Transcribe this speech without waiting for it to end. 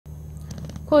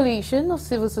coalition of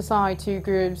civil society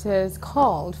groups has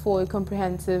called for a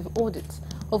comprehensive audit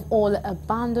of all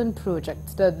abandoned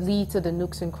projects that lead to the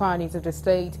nooks and crannies of the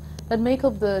state that make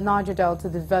up the Niger Delta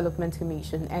Development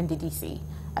Commission, NDDC,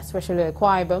 especially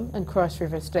Akwa Ibom and Cross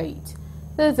River State.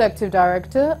 The Executive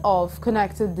Director of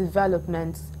Connected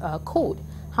Development Code,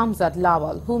 Hamzat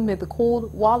Lawal, who made the call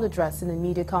while addressing a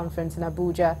media conference in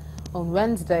Abuja on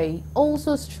Wednesday,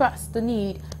 also stressed the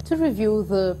need to review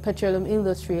the Petroleum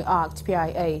Industry Act,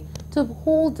 PIA, to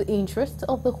uphold the interests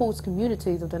of the host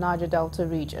communities of the Niger Delta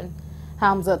region.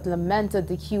 Hamzat lamented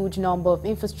the huge number of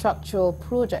infrastructural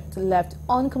projects left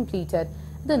uncompleted at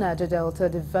the Niger Delta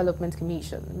Development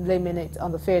Commission, blaming it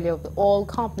on the failure of the oil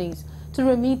companies to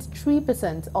remit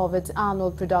 3% of its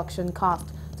annual production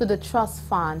cost to the trust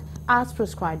fund as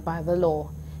prescribed by the law.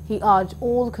 He urged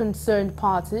all concerned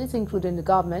parties, including the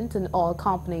government and oil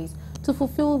companies, to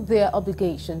fulfill their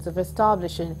obligations of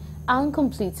establishing and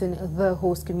completing the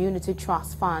host community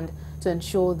trust fund to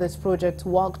ensure this project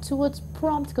work towards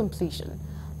prompt completion.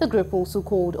 The group also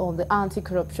called on the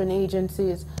anti-corruption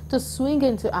agencies to swing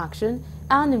into action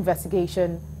and investigate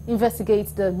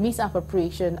the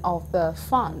misappropriation of the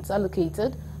funds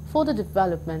allocated for the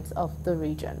development of the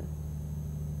region.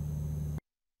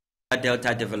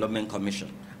 Delta Development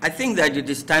Commission. I think that it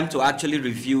is time to actually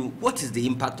review what is the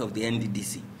impact of the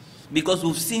NDDC, because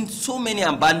we've seen so many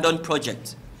abandoned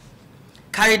projects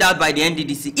carried out by the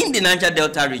NDDC in the Niger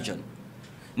Delta region.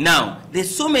 Now,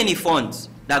 there's so many funds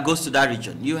that goes to that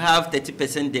region. You have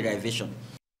 30% derivation.